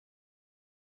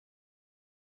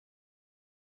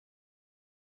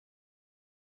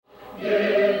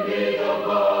Give me the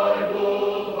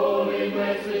Bible, holy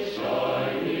message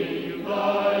shining,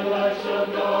 thy light shall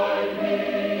guide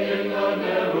me in the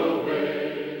narrow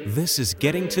way. This is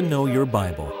Getting to Know Your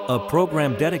Bible, a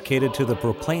program dedicated to the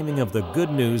proclaiming of the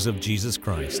good news of Jesus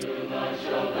Christ.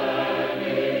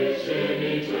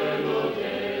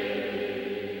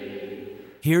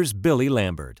 Here's Billy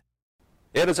Lambert.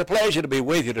 It is a pleasure to be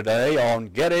with you today on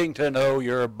Getting to Know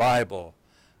Your Bible.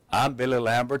 I'm Billy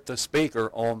Lambert, the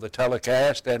speaker on the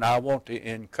telecast, and I want to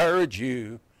encourage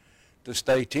you to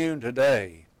stay tuned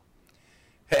today.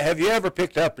 Have you ever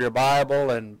picked up your Bible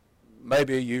and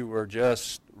maybe you were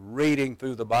just reading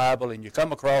through the Bible and you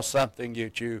come across something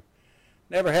that you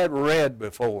never had read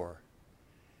before?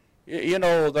 You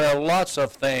know, there are lots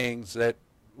of things that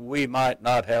we might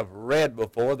not have read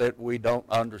before that we don't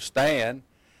understand.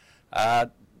 I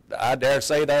dare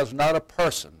say there's not a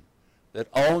person that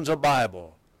owns a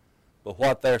Bible, but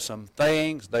what there's some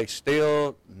things they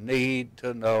still need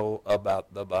to know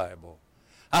about the Bible.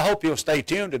 I hope you'll stay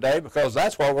tuned today because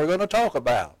that's what we're going to talk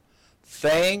about.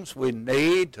 Things we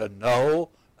need to know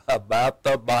about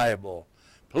the Bible.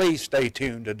 Please stay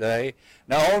tuned today.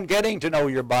 Now, on Getting to Know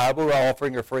Your Bible, we're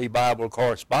offering a free Bible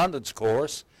correspondence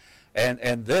course.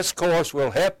 And this course will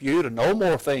help you to know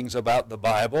more things about the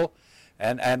Bible.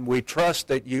 And we trust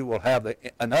that you will have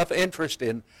enough interest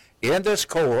in this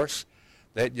course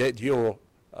that you'll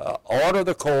order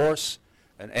the course.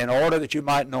 And in order that you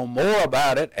might know more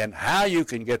about it and how you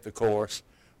can get the course,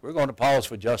 we're going to pause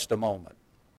for just a moment.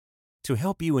 To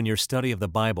help you in your study of the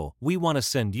Bible, we want to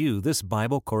send you this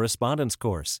Bible correspondence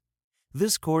course.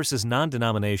 This course is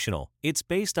non-denominational. It's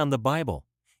based on the Bible.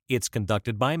 It's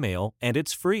conducted by mail, and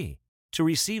it's free. To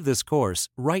receive this course,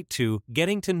 write to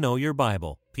Getting to Know Your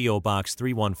Bible, P.O. Box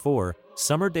 314,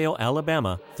 Summerdale,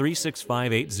 Alabama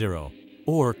 36580,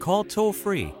 or call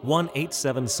toll-free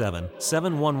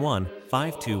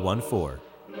 1-877-711-5214.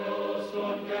 No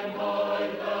storm can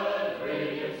hide that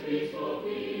radiance peaceful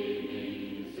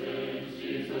beaming, since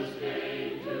Jesus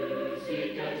came to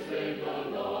seek and save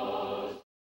the lost.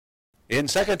 In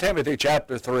 2 Timothy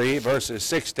chapter 3, verses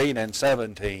 16 and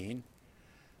 17,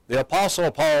 the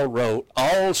Apostle Paul wrote,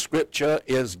 "All Scripture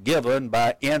is given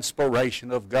by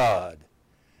inspiration of God,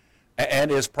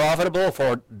 and is profitable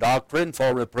for doctrine,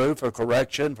 for reproof, for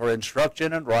correction, for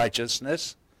instruction in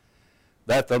righteousness,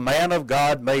 that the man of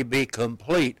God may be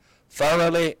complete,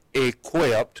 thoroughly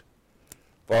equipped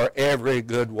for every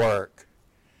good work."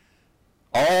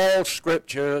 All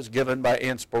Scripture is given by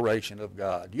inspiration of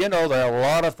God. You know, there are a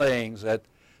lot of things that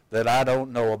I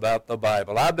don't know about the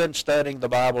Bible. I've been studying the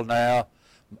Bible now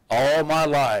all my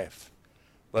life,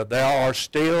 but there are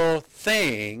still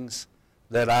things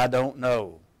that I don't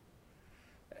know.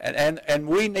 And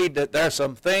we need to, there are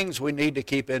some things we need to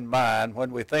keep in mind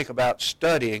when we think about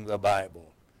studying the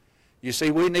Bible. You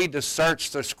see, we need to search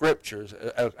the Scriptures,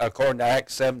 according to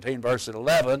Acts 17, verse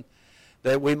 11,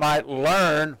 that we might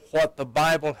learn what the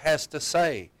Bible has to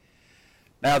say.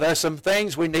 Now, there's some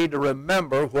things we need to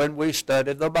remember when we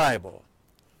study the Bible.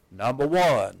 Number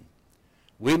one,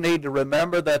 we need to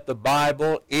remember that the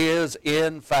Bible is,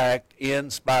 in fact,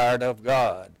 inspired of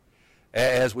God.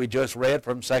 As we just read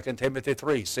from 2 Timothy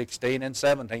 3, 16 and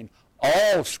 17,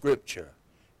 all Scripture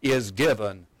is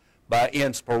given by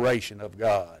inspiration of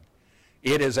God.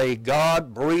 It is a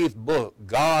God-breathed book.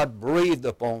 God breathed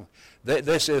upon.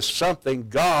 This is something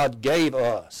God gave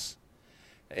us.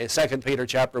 2 Peter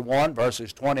chapter 1,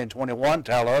 verses 20 and 21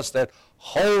 tell us that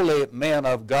holy men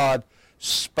of God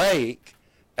spake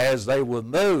as they were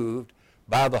moved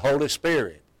by the Holy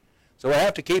Spirit. So we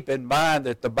have to keep in mind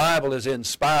that the Bible is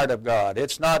inspired of God.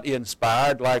 It's not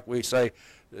inspired like we say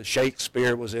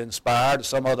Shakespeare was inspired,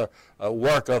 some other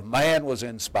work of man was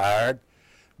inspired.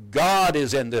 God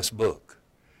is in this book.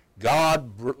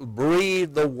 God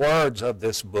breathed the words of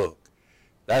this book.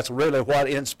 That's really what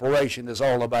inspiration is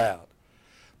all about.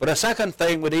 But a second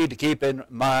thing we need to keep in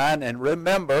mind and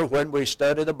remember when we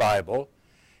study the Bible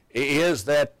is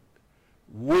that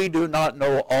we do not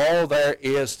know all there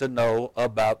is to know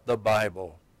about the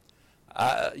Bible.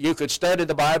 You could study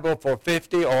the Bible for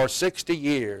 50 or 60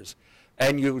 years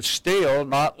and you would still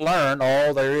not learn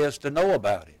all there is to know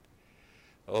about it.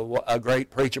 A great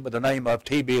preacher by the name of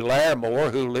T.B.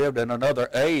 Larimore, who lived in another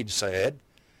age, said,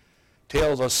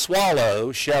 "Till the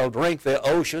swallow shall drink the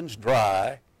oceans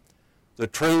dry, the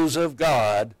truths of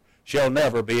God shall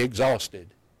never be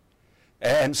exhausted."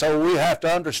 And so we have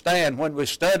to understand when we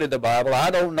study the Bible,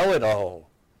 I don't know it all.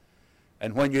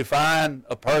 And when you find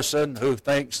a person who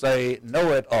thinks they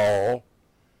know it all,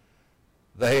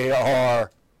 they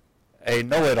are a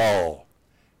know-it-all,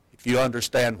 if you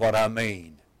understand what I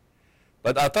mean.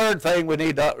 But the third thing we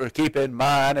need to keep in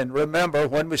mind and remember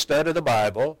when we study the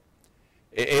Bible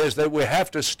is that we have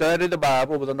to study the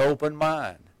Bible with an open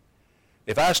mind.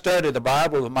 If I study the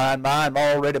Bible with my mind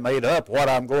already made up what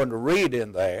I'm going to read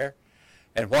in there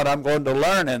and what I'm going to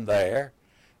learn in there,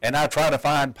 and I try to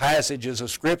find passages of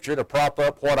Scripture to prop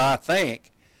up what I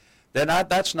think, then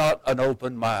that's not an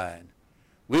open mind.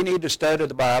 We need to study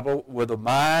the Bible with a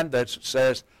mind that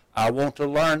says, I want to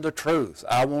learn the truth.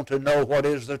 I want to know what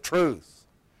is the truth.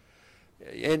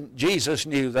 And Jesus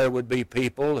knew there would be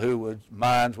people whose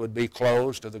minds would be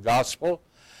closed to the gospel.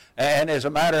 And as a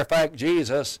matter of fact,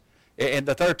 Jesus, in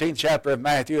the 13th chapter of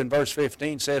Matthew, in verse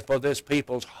 15, says, For this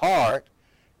people's heart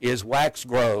is waxed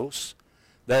gross,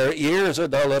 their ears are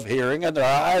dull of hearing, and their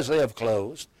eyes they have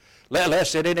closed,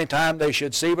 lest at any time they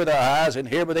should see with their eyes and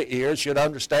hear with their ears, should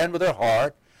understand with their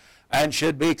heart, and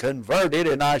should be converted,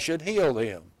 and I should heal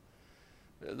them.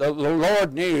 The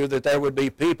Lord knew that there would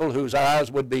be people whose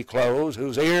eyes would be closed,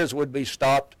 whose ears would be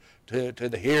stopped to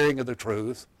the hearing of the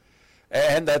truth,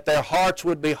 and that their hearts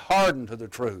would be hardened to the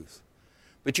truth.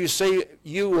 But you see,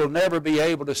 you will never be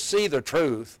able to see the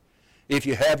truth if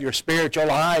you have your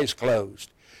spiritual eyes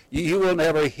closed. You will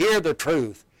never hear the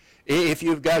truth if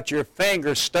you've got your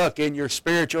fingers stuck in your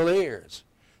spiritual ears.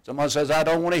 Someone says, I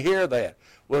don't want to hear that.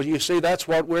 Well, you see, that's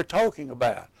what we're talking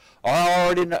about. I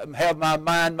already have my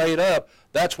mind made up.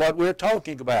 That's what we're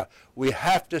talking about. We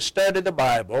have to study the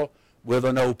Bible with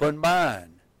an open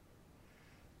mind.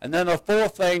 And then the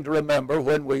fourth thing to remember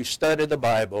when we study the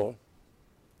Bible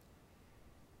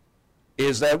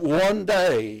is that one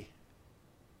day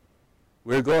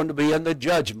we're going to be in the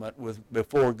judgment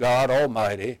before God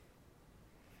Almighty,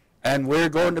 and we're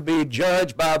going to be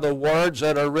judged by the words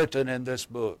that are written in this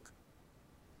book.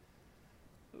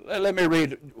 Let me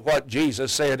read what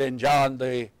Jesus said in John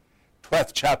the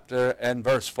 12th chapter and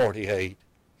verse 48.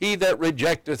 He that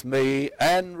rejecteth me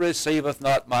and receiveth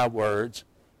not my words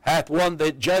hath one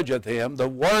that judgeth him. The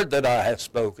word that I have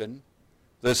spoken,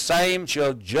 the same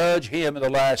shall judge him in the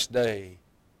last day.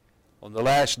 On the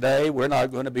last day, we're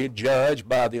not going to be judged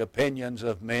by the opinions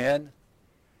of men.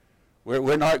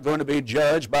 We're not going to be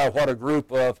judged by what a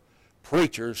group of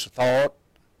preachers thought.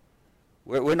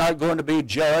 We're not going to be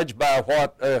judged by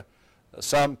what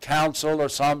some council or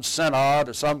some synod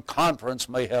or some conference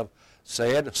may have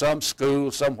said, some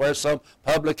school somewhere, some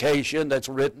publication that's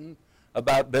written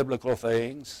about biblical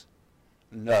things.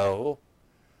 No.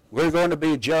 We're going to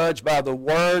be judged by the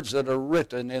words that are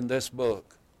written in this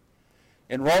book.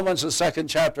 In Romans, the 2nd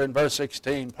chapter and verse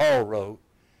 16, Paul wrote,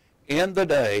 In the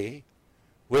day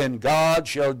when God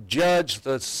shall judge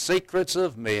the secrets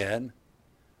of men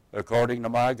according to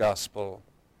my gospel.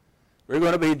 We're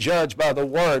going to be judged by the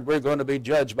word. We're going to be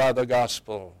judged by the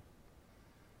gospel.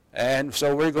 And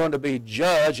so we're going to be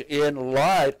judged in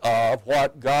light of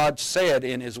what God said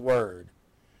in his word.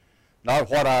 Not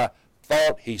what I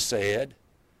thought he said,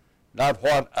 not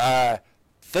what I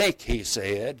think he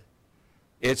said.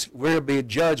 We'll be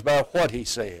judged by what he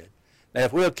said. Now,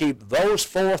 if we'll keep those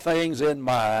four things in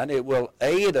mind, it will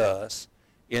aid us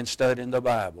in studying the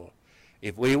Bible.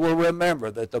 If we will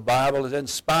remember that the Bible is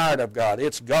inspired of God,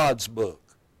 it's God's book.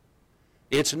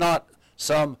 It's not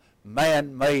some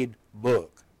man-made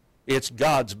book. It's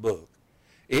God's book.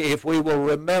 If we will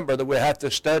remember that we have to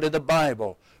study the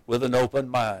Bible with an open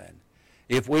mind.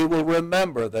 If we will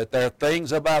remember that there are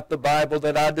things about the Bible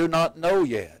that I do not know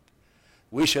yet.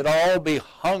 We should all be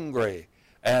hungry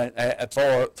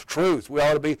for truth. We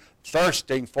ought to be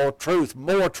thirsting for truth,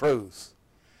 more truth.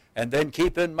 And then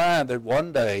keep in mind that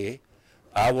one day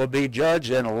I will be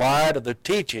judged in light of the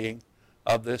teaching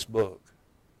of this book.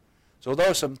 So those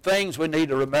are some things we need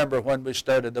to remember when we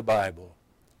study the Bible.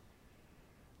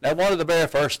 Now, one of the very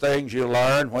first things you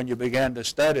learn when you begin to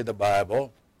study the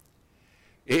Bible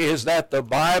is that the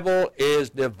Bible is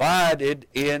divided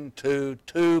into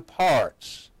two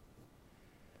parts.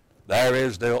 There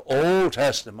is the Old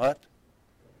Testament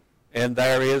and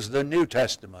there is the New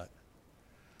Testament.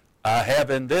 I have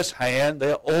in this hand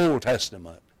the Old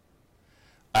Testament.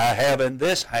 I have in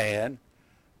this hand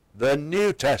the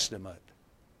New Testament.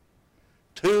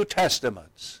 Two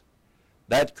testaments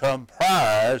that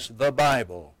comprise the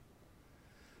Bible.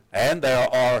 And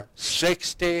there are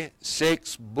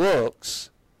 66 books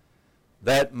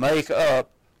that make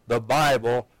up the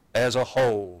Bible as a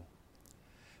whole.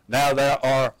 Now there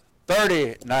are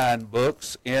 39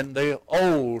 books in the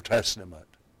Old Testament.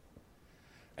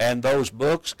 And those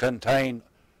books contain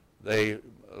a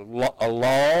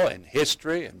law and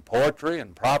history and poetry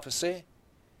and prophecy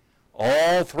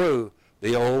all through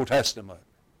the Old Testament.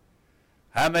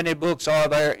 How many books are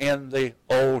there in the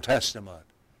Old Testament?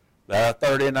 There are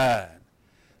 39.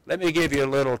 Let me give you a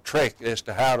little trick as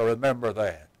to how to remember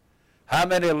that. How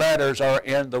many letters are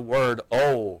in the word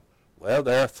Old? Well,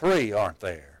 there are 3, aren't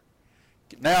there?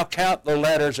 Now count the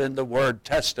letters in the word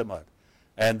Testament,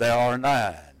 and there are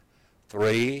 9.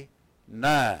 3,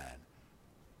 9.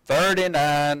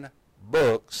 39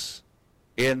 books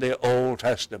in the Old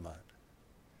Testament.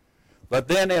 But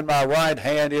then in my right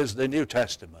hand is the New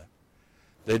Testament.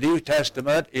 The New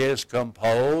Testament is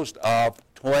composed of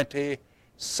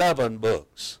 27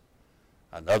 books.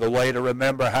 Another way to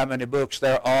remember how many books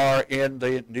there are in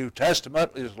the New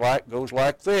Testament goes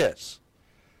like this.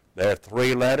 There are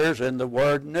 3 letters in the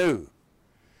word New.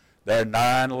 There are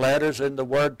 9 letters in the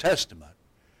word Testament.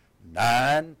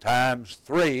 9 times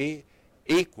 3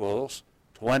 equals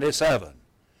 27.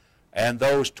 And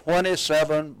those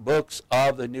 27 books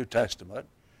of the New Testament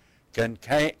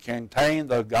contain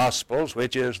the Gospels,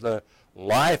 which is the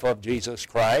life of Jesus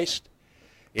Christ.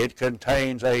 It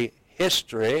contains a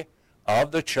history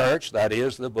of the church, that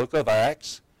is the book of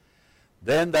Acts.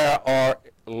 Then there are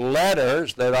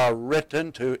letters that are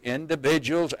written to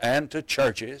individuals and to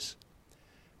churches.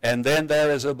 And then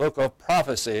there is a book of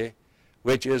prophecy,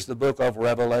 which is the book of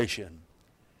Revelation.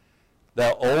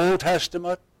 The Old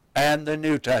Testament and the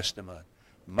New Testament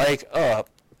make up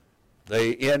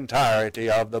the entirety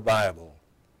of the Bible.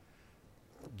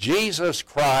 Jesus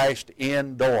Christ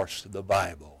endorsed the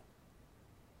Bible.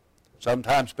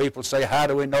 Sometimes people say, how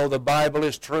do we know the Bible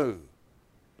is true?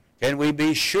 Can we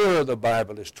be sure the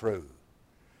Bible is true?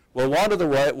 Well, one of the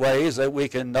ways that we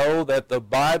can know that the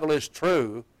Bible is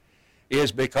true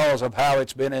is because of how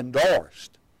it's been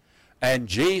endorsed. And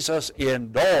Jesus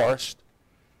endorsed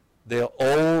the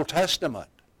Old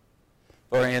Testament.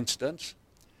 For instance,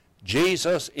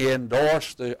 Jesus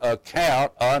endorsed the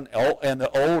account in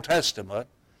the Old Testament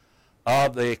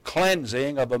of the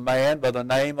cleansing of a man by the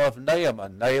name of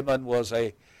Naaman. Naaman was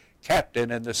a captain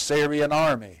in the Syrian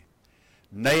army.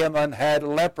 Naaman had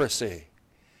leprosy,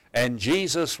 and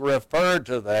Jesus referred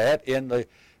to that in the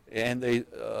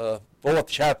 4th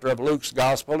chapter of Luke's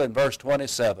Gospel in verse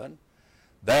 27.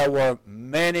 There were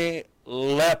many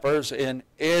lepers in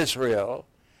Israel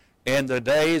in the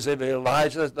days of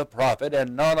Elijah the prophet,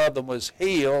 and none of them was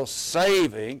healed,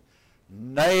 saving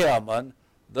Naaman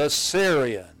the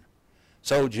Syrian.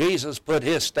 So Jesus put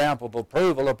his stamp of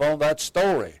approval upon that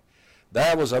story.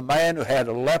 There was a man who had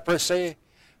leprosy,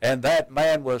 and that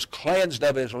man was cleansed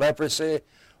of his leprosy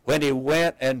when he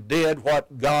went and did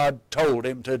what God told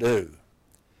him to do.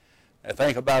 Now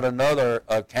think about another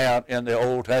account in the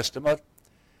Old Testament,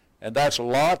 and that's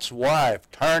Lot's wife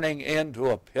turning into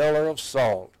a pillar of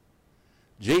salt.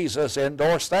 Jesus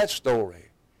endorsed that story.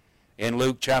 In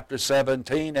Luke chapter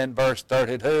 17 and verse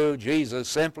 32, Jesus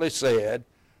simply said,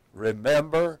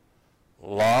 remember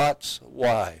Lot's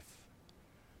wife.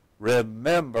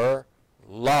 Remember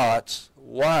Lot's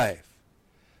wife.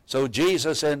 So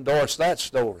Jesus endorsed that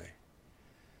story.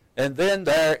 And then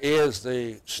there is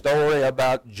the story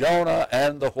about Jonah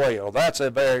and the whale. That's a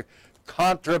very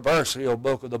controversial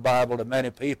book of the Bible to many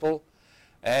people,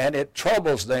 and it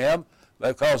troubles them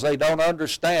because they don't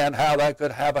understand how that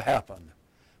could have happened.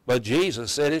 But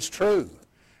Jesus said it's true.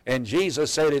 And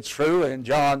Jesus said it's true in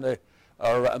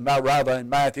in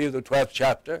Matthew, the 12th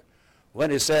chapter,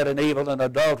 when he said, an evil and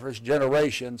adulterous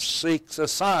generation seeks a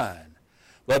sign.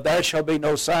 But there shall be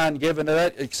no sign given to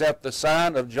it except the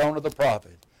sign of Jonah the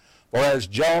prophet. For as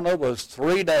Jonah was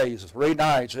 3 days, 3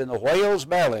 nights in the whale's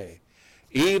belly,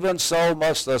 even so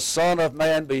must the Son of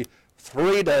Man be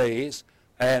 3 days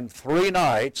and 3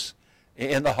 nights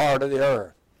in the heart of the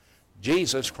earth.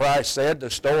 Jesus Christ said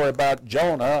the story about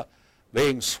Jonah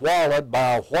being swallowed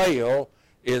by a whale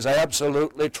is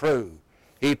absolutely true.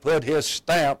 He put his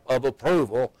stamp of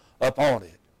approval upon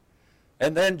it.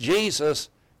 And then Jesus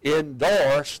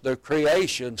endorsed the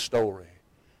creation story.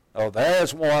 Now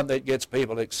there's one that gets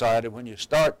people excited when you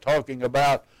start talking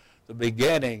about the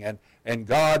beginning and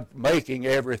God making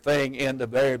everything in the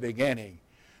very beginning.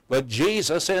 But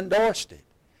Jesus endorsed it.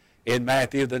 In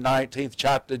Matthew the 19th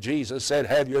chapter, Jesus said,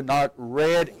 have you not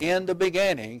read in the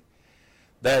beginning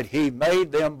that he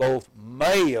made them both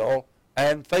male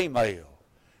and female?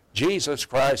 Jesus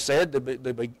Christ said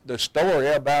the story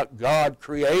about God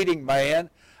creating man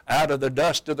out of the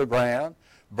dust of the ground,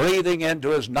 breathing into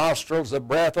his nostrils the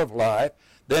breath of life,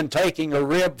 then taking a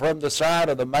rib from the side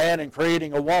of the man and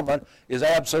creating a woman is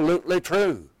absolutely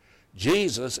true.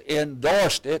 Jesus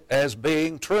endorsed it as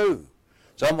being true.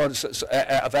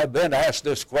 I've been asked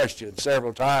this question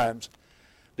several times.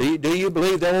 Do you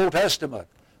believe the Old Testament?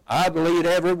 I believe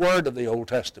every word of the Old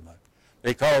Testament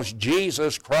because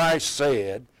Jesus Christ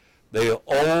said the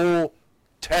Old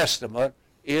Testament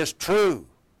is true.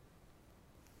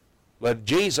 But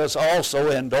Jesus also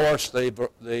endorsed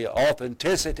the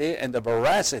authenticity and the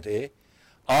veracity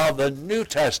of the New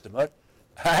Testament,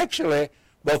 actually,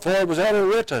 before it was ever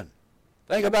written.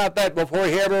 Think about that, before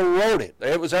he ever wrote it.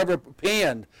 It was ever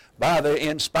penned by the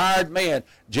inspired men.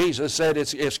 Jesus said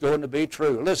it's going to be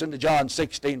true. Listen to John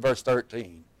 16, verse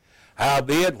 13.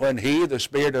 Howbeit, when he, the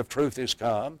Spirit of truth, is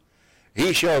come,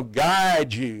 he shall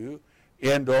guide you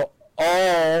into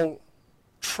all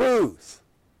truth.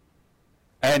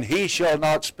 And he shall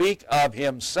not speak of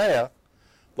himself,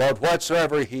 but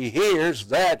whatsoever he hears,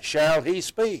 that shall he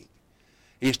speak.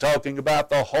 He's talking about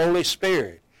the Holy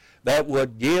Spirit that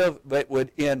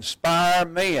would inspire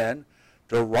men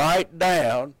to write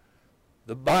down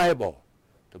the Bible,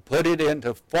 to put it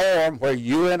into form where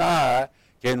you and I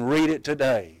can read it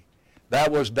today.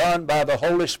 That was done by the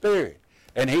Holy Spirit.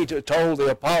 And he told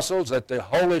the apostles that the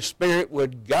Holy Spirit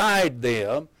would guide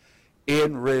them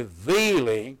in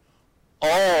revealing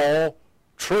all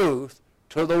truth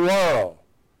to the world.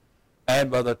 And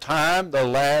by the time the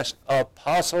last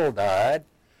apostle died,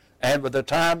 and by the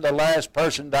time the last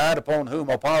person died upon whom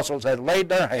apostles had laid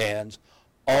their hands,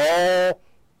 all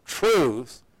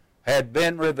truth had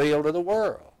been revealed to the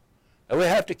world. And we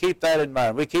have to keep that in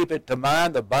mind. We keep it to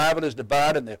mind. The Bible is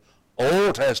divided in the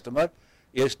Old Testament.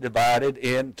 It's divided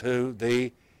into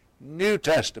the New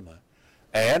Testament.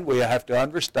 And we have to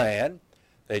understand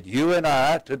that you and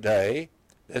I today,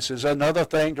 this is another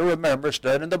thing to remember,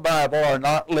 studying the Bible, are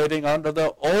not living under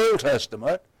the Old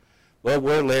Testament, but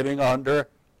we're living under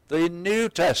the New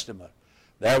Testament.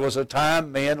 There was a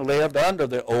time men lived under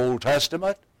the Old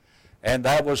Testament, and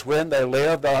that was when they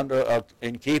lived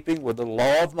in keeping with the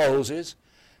law of Moses.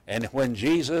 And when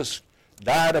Jesus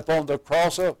died upon the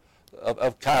cross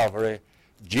of Calvary,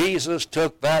 Jesus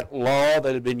took that law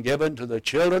that had been given to the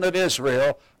children of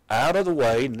Israel out of the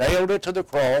way, nailed it to the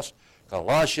cross,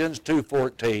 Colossians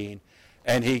 2:14,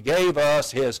 and he gave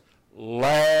us his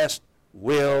last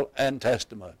will and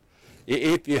testament.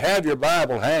 If you have your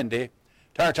Bible handy,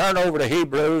 turn over to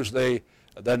Hebrews, the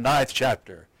 9th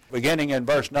chapter, beginning in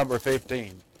verse number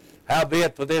 15.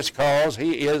 Howbeit for this cause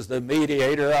he is the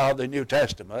mediator of the New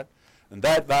Testament, and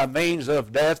that by means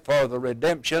of death for the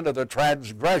redemption of the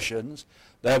transgressions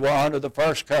that were under the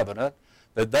first covenant,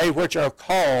 that they which are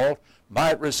called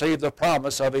might receive the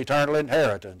promise of eternal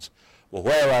inheritance. Well,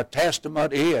 where a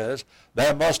testament is,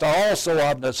 there must also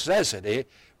of necessity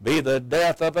be the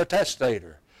death of a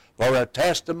testator. For a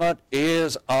testament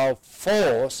is of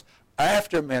force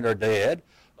after men are dead,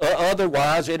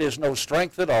 otherwise it is no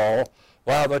strength at all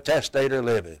while the testator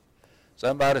liveth.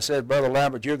 Somebody said, Brother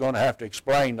Lambert, you're going to have to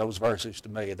explain those verses to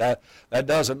me. That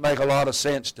doesn't make a lot of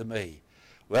sense to me.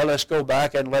 Well, let's go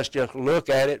back and let's just look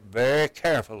at it very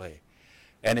carefully.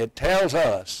 And it tells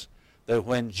us that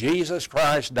when Jesus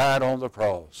Christ died on the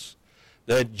cross,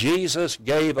 that Jesus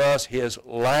gave us his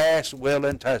last will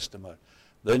and testament,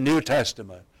 the New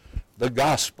Testament, the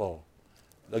gospel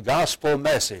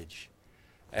message,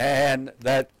 and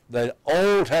that the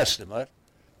Old Testament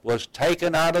was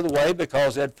taken out of the way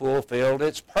because it fulfilled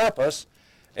its purpose,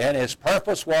 and its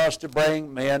purpose was to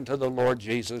bring men to the Lord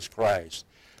Jesus Christ.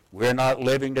 We're not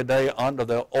living today under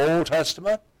the Old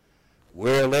Testament.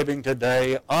 We're living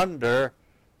today under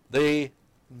the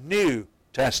New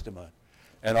Testament.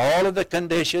 And all of the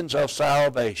conditions of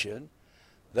salvation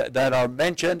that are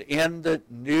mentioned in the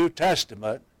New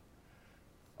Testament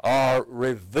are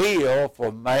revealed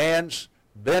for man's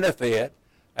benefit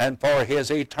and for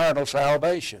his eternal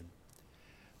salvation.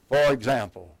 For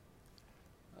example,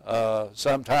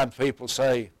 sometimes people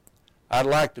say, I'd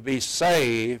like to be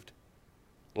saved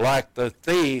like the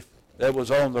thief that was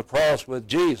on the cross with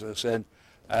Jesus. And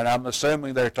I'm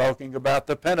assuming they're talking about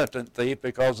the penitent thief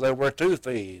because there were two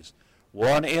thieves.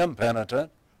 One impenitent,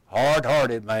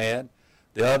 hard-hearted man,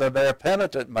 the other very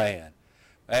penitent man.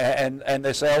 And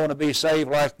they say, I want to be saved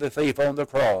like the thief on the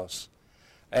cross.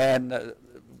 And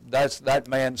that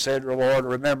man said, Lord,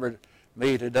 remember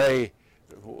me today.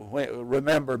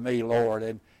 Remember me, Lord.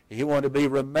 And he wanted to be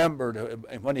remembered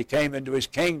when he came into his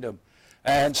kingdom.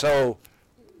 And so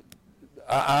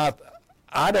I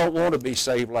don't want to be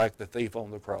saved like the thief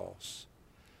on the cross.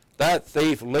 That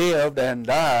thief lived and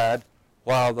died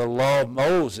while the law of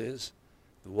Moses,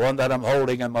 the one that I'm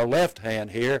holding in my left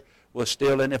hand here, was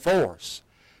still in force.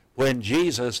 When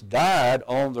Jesus died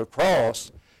on the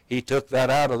cross, he took that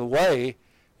out of the way.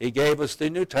 He gave us the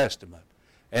New Testament.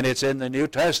 And it's in the New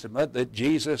Testament that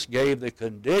Jesus gave the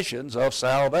conditions of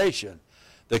salvation.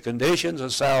 The conditions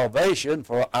of salvation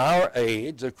for our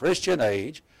age, the Christian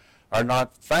age, are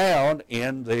not found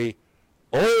in the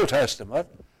Old Testament.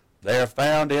 They're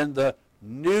found in the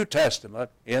New Testament,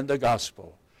 in the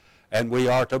gospel. And we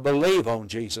are to believe on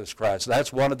Jesus Christ.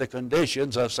 That's one of the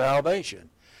conditions of salvation.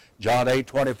 John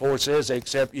 8:24 says,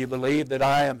 except you believe that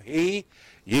I am he,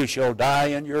 you shall die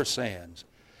in your sins.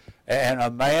 And a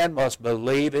man must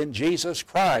believe in Jesus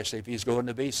Christ if he's going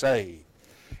to be saved.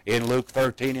 In Luke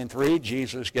 13:3,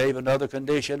 Jesus gave another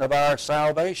condition of our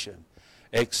salvation.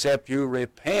 Except you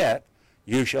repent,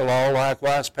 you shall all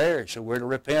likewise perish. So we're to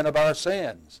repent of our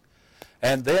sins.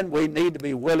 And then we need to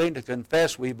be willing to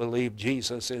confess we believe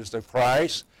Jesus is the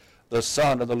Christ, the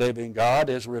Son of the living God,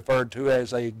 is referred to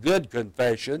as a good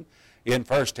confession in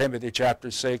 1 Timothy chapter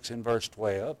 6 and verse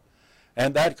 12.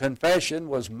 And that confession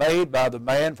was made by the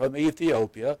man from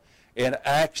Ethiopia in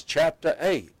Acts chapter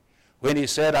 8, when he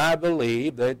said, I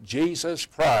believe that Jesus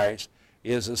Christ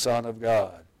is the Son of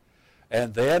God.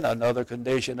 And then another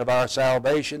condition of our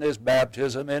salvation is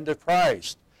baptism into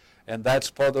Christ. And that's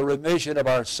for the remission of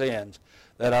our sins,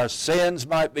 that our sins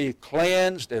might be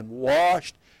cleansed and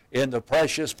washed in the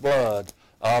precious blood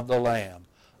of the Lamb.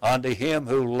 Unto him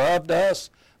who loved us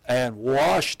and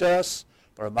washed us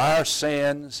from our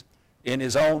sins in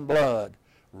his own blood.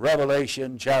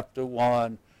 Revelation chapter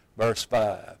 1, verse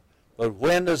 5. But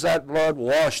when does that blood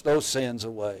wash those sins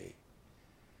away?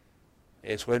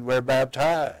 It's when we're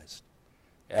baptized.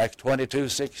 Acts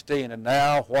 22:16, and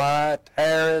now why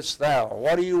tarriest thou?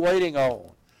 What are you waiting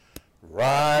on?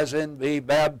 Rise and be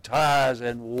baptized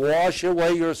and wash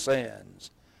away your sins,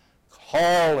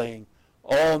 calling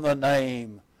on the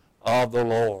name of the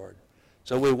Lord.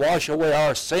 So we wash away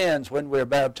our sins when we're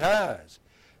baptized.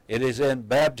 It is in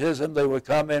baptism that we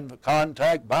come in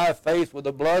contact by faith with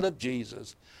the blood of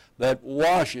Jesus that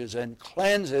washes and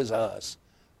cleanses us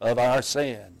of our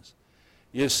sins.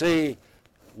 You see,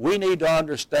 we need to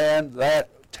understand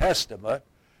that testament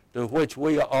to which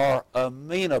we are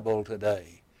amenable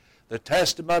today. The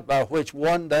testament by which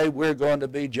one day we're going to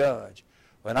be judged.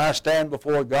 When I stand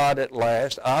before God at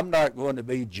last, I'm not going to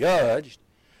be judged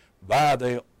by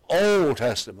the Old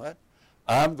Testament.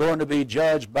 I'm going to be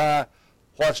judged by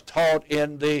what's taught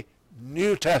in the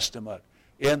New Testament,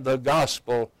 in the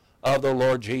gospel of the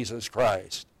Lord Jesus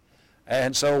Christ.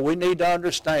 And so we need to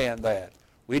understand that.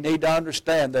 We need to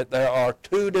understand that there are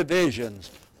two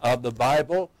divisions of the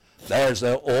Bible. There's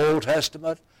the Old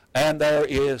Testament and there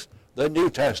is the New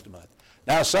Testament.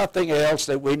 Now, something else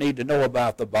that we need to know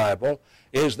about the Bible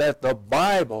is that the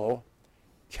Bible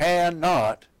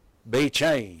cannot be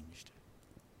changed.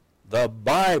 The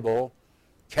Bible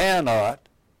cannot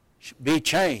be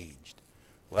changed.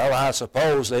 Well, I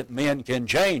suppose that men can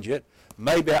change it.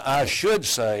 Maybe I should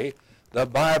say the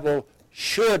Bible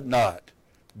should not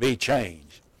be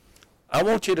changed. I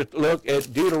want you to look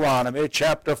at Deuteronomy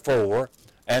chapter 4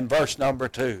 and verse number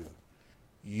 2.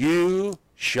 You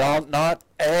shall not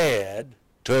add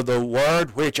to the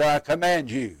word which I command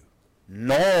you,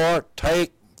 nor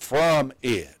take from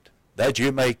it, that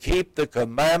you may keep the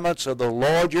commandments of the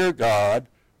Lord your God,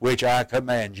 which I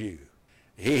command you.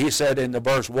 He said in the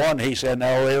verse 1, he said,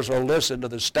 Now Israel, listen to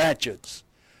the statutes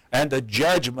and the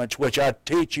judgments which I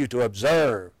teach you to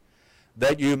observe,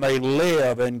 that you may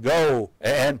live and go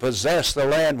and possess the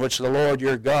land which the Lord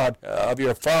your God of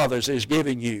your fathers is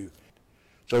giving you.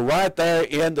 So right there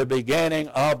in the beginning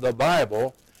of the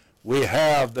Bible, we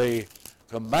have the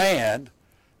command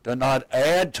to not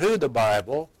add to the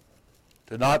Bible,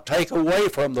 to not take away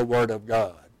from the Word of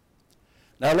God.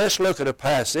 Now let's look at a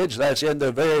passage that's in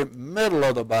the very middle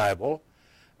of the Bible,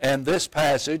 and this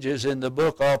passage is in the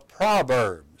book of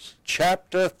Proverbs,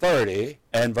 chapter 30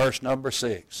 and verse number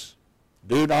 6.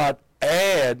 Do not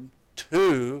add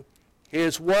to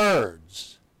his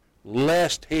words,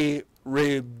 lest he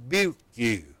rebuke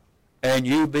you, and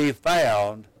you be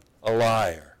found a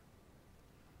liar.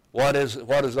 What is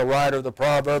the writer of the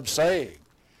Proverbs saying?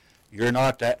 You're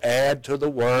not to add to the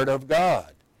Word of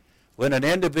God. When an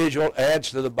individual adds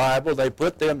to the Bible, they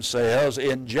put themselves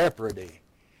in jeopardy.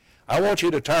 I want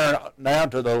you to turn now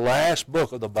to the last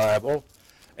book of the Bible,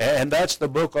 and that's the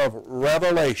book of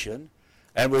Revelation.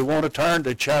 And we want to turn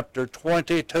to chapter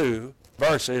 22,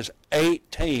 verses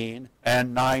 18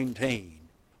 and 19.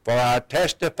 For I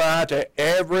testify to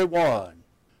everyone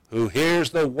who hears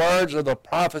the words of the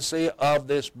prophecy of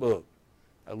this book.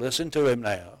 Now listen to him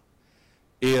now.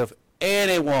 If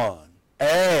anyone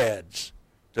adds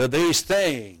to these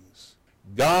things,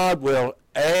 God will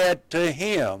add to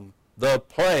him the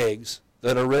plagues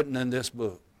that are written in this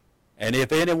book. And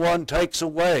if anyone takes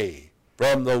away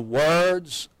from the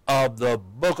words of the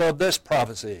book of this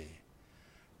prophecy,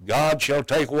 God shall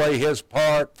take away his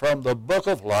part from the book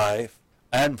of life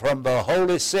and from the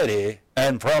holy city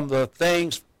and from the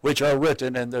things which are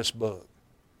written in this book.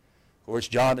 Of course,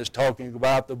 John is talking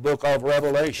about the book of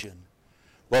Revelation,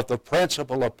 but the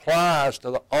principle applies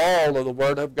to all of the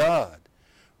Word of God.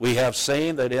 We have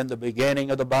seen that in the beginning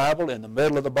of the Bible, in the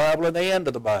middle of the Bible, and the end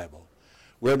of the Bible,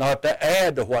 we're not to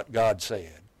add to what God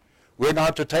said. We're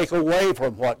not to take away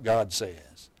from what God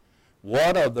says.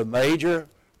 One of the major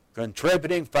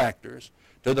contributing factors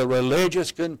to the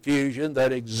religious confusion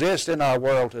that exists in our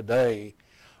world today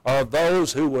are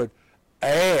those who would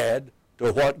add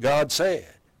to what God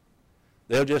said.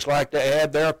 They'll just like to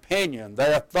add their opinion,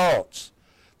 their thoughts.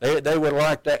 They would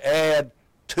like to add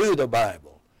to the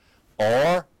Bible.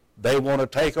 Or they want to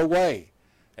take away.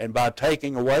 And by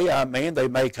taking away, I mean they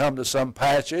may come to some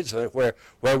passage where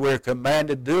we're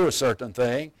commanded to do a certain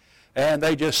thing, and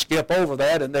they just skip over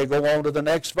that and they go on to the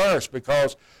next verse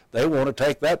because they want to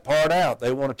take that part out.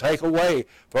 They want to take away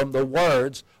from the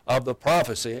words of the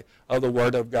prophecy of the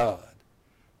Word of God.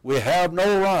 We have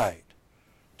no right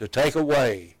to take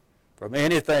away from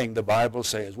anything the Bible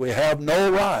says. We have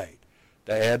no right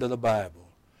to add to the Bible.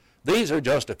 These are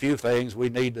just a few things we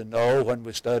need to know when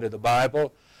we study the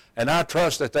Bible, and I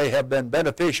trust that they have been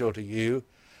beneficial to you.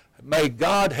 May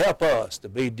God help us to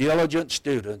be diligent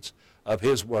students of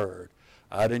His Word.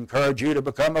 I'd encourage you to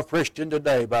become a Christian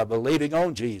today by believing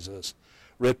on Jesus,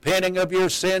 repenting of your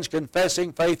sins,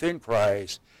 confessing faith in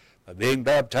Christ, by being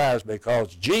baptized,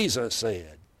 because Jesus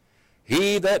said,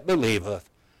 "He that believeth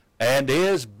and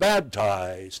is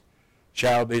baptized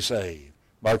shall be saved."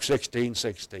 Mark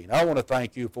 16:16. I want to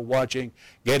thank you for watching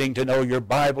Getting to Know Your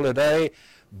Bible today.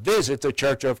 Visit the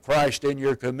Church of Christ in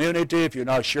your community. If you're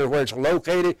not sure where it's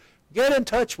located, get in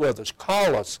touch with us.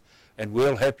 Call us, and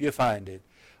we'll help you find it.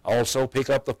 Also,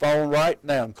 pick up the phone right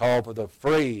now and call for the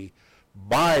free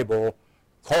Bible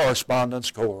correspondence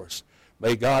course.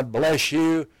 May God bless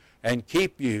you and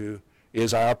keep you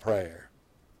is our prayer.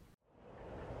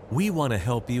 We want to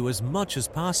help you as much as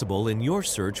possible in your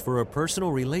search for a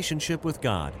personal relationship with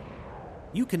God.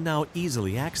 You can now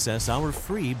easily access our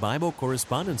free Bible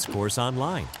correspondence course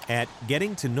online at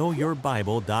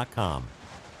gettingtoknowyourbible.com.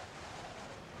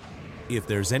 If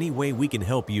there's any way we can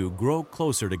help you grow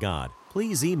closer to God,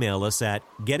 please email us at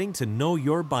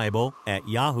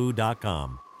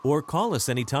gettingtoknowyourbible@yahoo.com or call us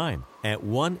anytime at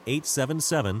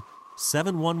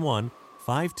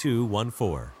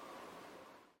 1-877-711-5214.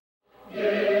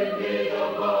 Give me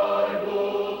the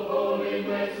Bible, holy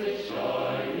message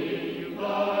shining,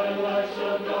 thy light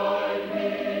shall guide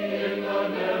me in the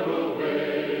narrow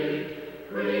way.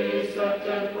 Precept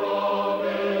and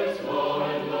promise,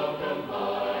 my love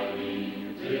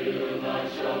combining, till I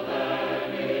shall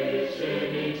vanish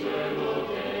in eternal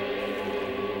day.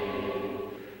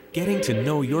 Getting to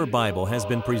Know Your Bible has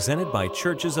been presented by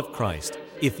Churches of Christ.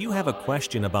 If you have a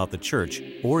question about the church,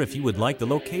 or if you would like the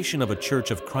location of a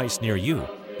Church of Christ near you,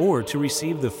 or to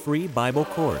receive the free Bible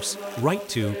course, write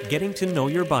to Getting to Know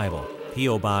Your Bible,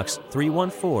 P.O. Box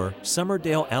 314,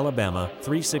 Summerdale, Alabama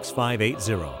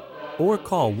 36580, or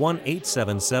call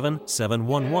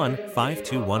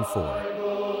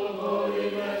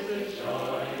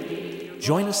 1-877-711-5214.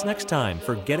 Join us next time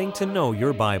for Getting to Know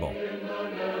Your Bible.